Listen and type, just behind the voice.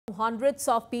hundreds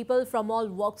of people from all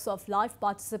walks of life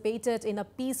participated in a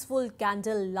peaceful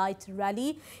candle light rally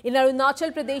in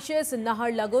Arunachal Pradesh's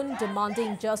Naharlagun,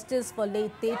 demanding justice for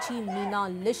late Techi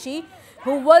Meena,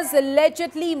 who was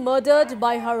allegedly murdered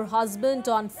by her husband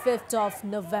on 5th of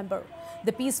November.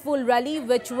 The peaceful rally,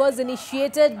 which was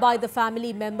initiated by the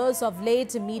family members of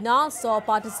late Meena, saw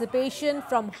participation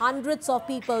from hundreds of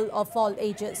people of all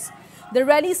ages. The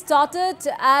rally started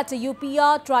at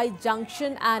UPR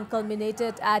Tri-Junction and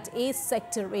culminated at A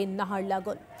sector in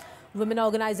Naharlagun. Women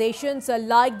organizations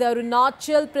like the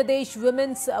Arunachal Pradesh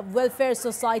Women's Welfare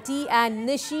Society and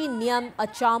Nishi Niyam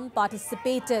Acham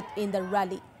participated in the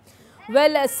rally.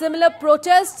 Well, similar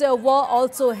protests were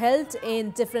also held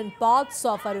in different parts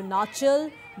of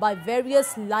Arunachal by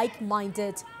various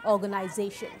like-minded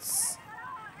organizations.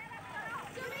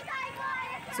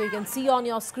 So you can see on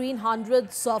your screen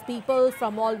hundreds of people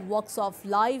from all walks of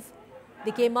life.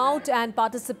 They came out and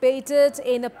participated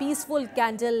in a peaceful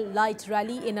candle light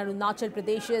rally in Arunachal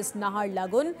Pradesh's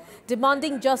Naharlagun,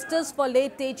 demanding justice for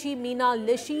late Techi Meena,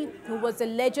 who was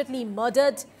allegedly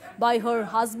murdered by her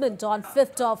husband on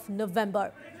 5th of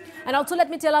November. And also let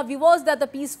me tell our viewers that the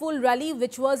peaceful rally,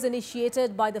 which was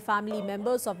initiated by the family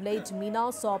members of late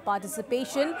Meena, saw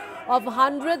participation of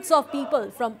hundreds of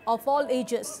people of all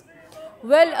ages.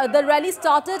 Well, the rally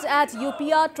started at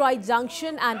UPR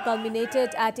Tri-Junction and culminated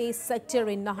at A sector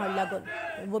in Naharlagun.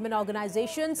 Women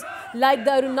organizations like the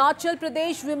Arunachal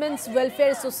Pradesh Women's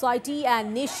Welfare Society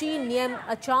and Nishi Niyam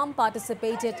Acham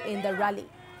participated in the rally.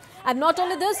 And not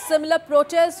only this, similar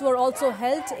protests were also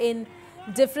held in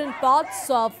different parts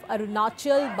of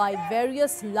Arunachal by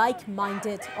various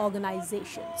like-minded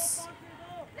organizations.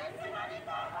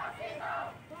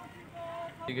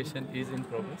 Investigation is in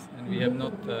progress and we have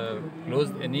not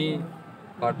closed any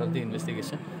part of the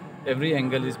investigation. Every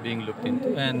angle is being looked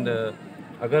into and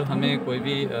अगर हमें कोई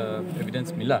भी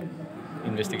evidence मिला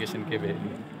investigation के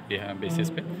basis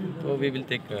पे तो we will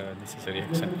take necessary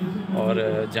action.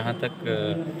 और जहाँ तक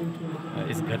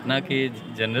इस घटना की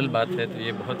जनरल बात है तो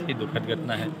ये बहुत ही दुखद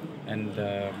घटना है and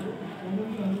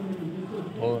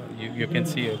you can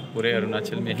see पूरे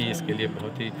अरुणाचल में ही इसके लिए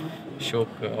बहुत ही शोक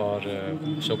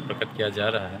प्रकट किया जा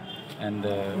रहा है and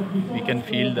we can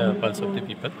feel the pulse of the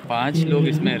people. 5 लोग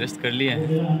इसमें अरेस्ट कर लिए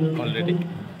हैं ऑलरेडी.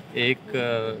 एक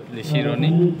लिशी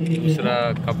रोनी, दूसरा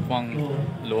कपवांग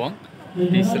लोंग,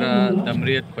 तीसरा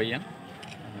दमरियत खोयम,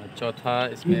 चौथा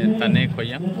इसमें तने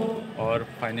खोयम और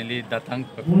फाइनली दातांग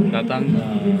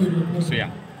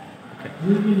सुयांग.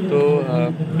 तो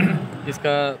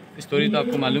इसका स्टोरी तो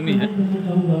आपको मालूम ही है.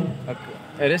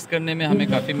 अरेस्ट करने में हमें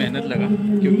काफ़ी मेहनत लगा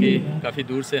क्योंकि काफ़ी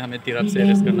दूर से हमें तिरप से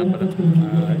अरेस्ट करना पड़ा,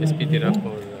 एसपी तिरप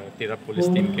और तिरप पुलिस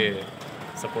टीम के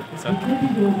सपोर्ट के साथ.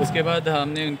 उसके बाद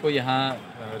हमने उनको यहाँ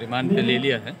रिमांड पे ले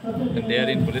लिया है. They are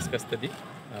in police custody.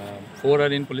 4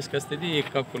 are in police custody.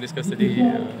 एक का पुलिस कस्टडी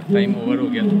टाइम ओवर हो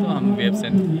गया तो हम we have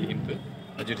sent him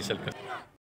to judicial custody.